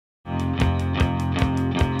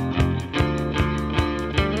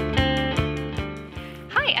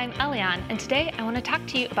and today I want to talk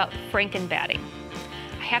to you about Franken batting.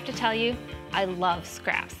 I have to tell you, I love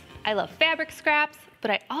scraps. I love fabric scraps, but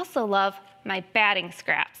I also love my batting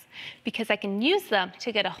scraps because I can use them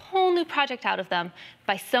to get a whole new project out of them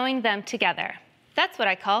by sewing them together. That's what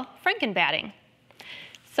I call Franken batting.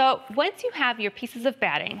 So once you have your pieces of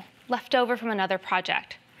batting left over from another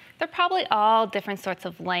project, they're probably all different sorts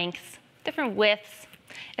of lengths, different widths.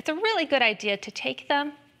 It's a really good idea to take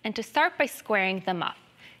them and to start by squaring them up.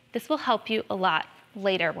 This will help you a lot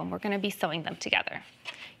later when we're going to be sewing them together.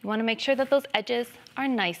 You want to make sure that those edges are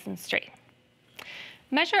nice and straight.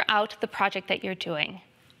 Measure out the project that you're doing,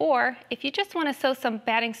 or if you just want to sew some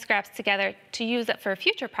batting scraps together to use it for a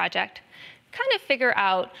future project, kind of figure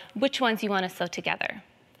out which ones you want to sew together.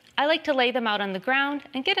 I like to lay them out on the ground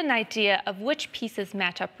and get an idea of which pieces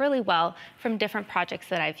match up really well from different projects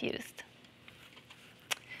that I've used.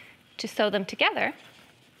 To sew them together,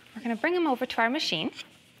 we're going to bring them over to our machine,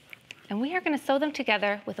 and we are going to sew them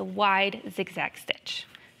together with a wide zigzag stitch.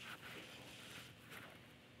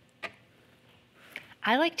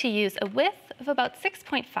 I like to use a width of about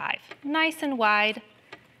 6.5, nice and wide,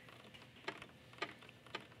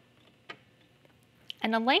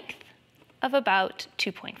 and a length of about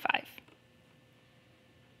 2.5.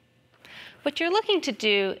 What you're looking to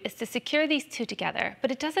do is to secure these two together, but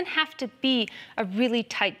it doesn't have to be a really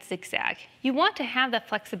tight zigzag. You want to have that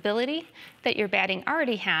flexibility that your batting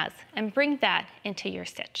already has and bring that into your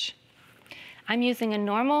stitch. I'm using a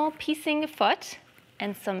normal piecing foot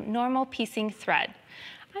and some normal piecing thread.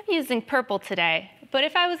 I'm using purple today, but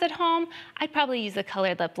if I was at home, I'd probably use a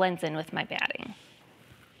color that blends in with my batting.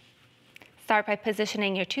 Start by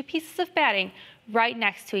positioning your two pieces of batting right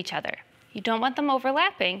next to each other. You don't want them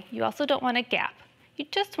overlapping. You also don't want a gap. You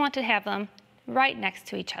just want to have them right next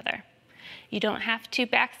to each other. You don't have to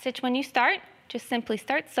backstitch when you start. Just simply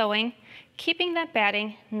start sewing, keeping that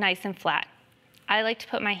batting nice and flat. I like to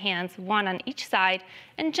put my hands one on each side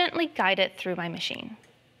and gently guide it through my machine.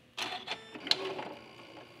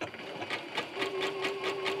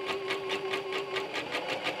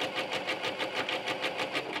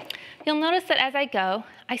 You'll notice that as I go,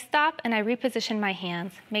 I stop and I reposition my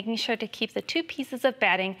hands, making sure to keep the two pieces of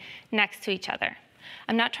batting next to each other.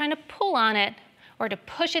 I'm not trying to pull on it or to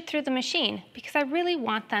push it through the machine because I really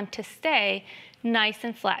want them to stay nice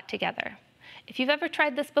and flat together. If you've ever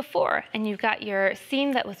tried this before and you've got your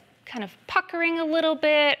seam that was kind of puckering a little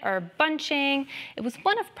bit or bunching, it was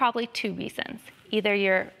one of probably two reasons. Either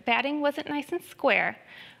your batting wasn't nice and square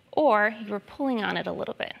or you were pulling on it a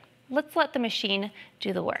little bit. Let's let the machine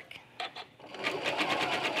do the work.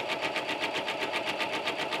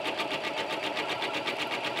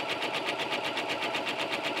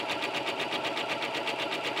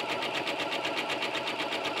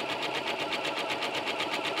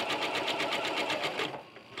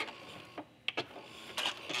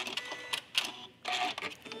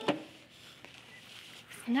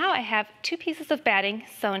 Now I have two pieces of batting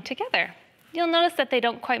sewn together. You'll notice that they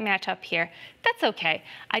don't quite match up here. That's okay.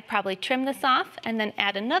 I'd probably trim this off and then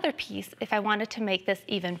add another piece if I wanted to make this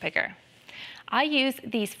even bigger. I use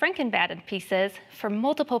these Franken batted pieces for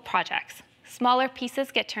multiple projects. Smaller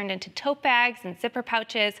pieces get turned into tote bags and zipper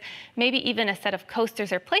pouches, maybe even a set of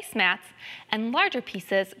coasters or placemats, and larger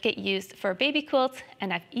pieces get used for baby quilts,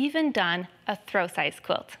 and I've even done a throw-size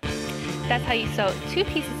quilt. That's how you sew two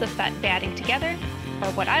pieces of batting together, or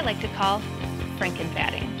what I like to call Franken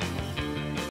batting.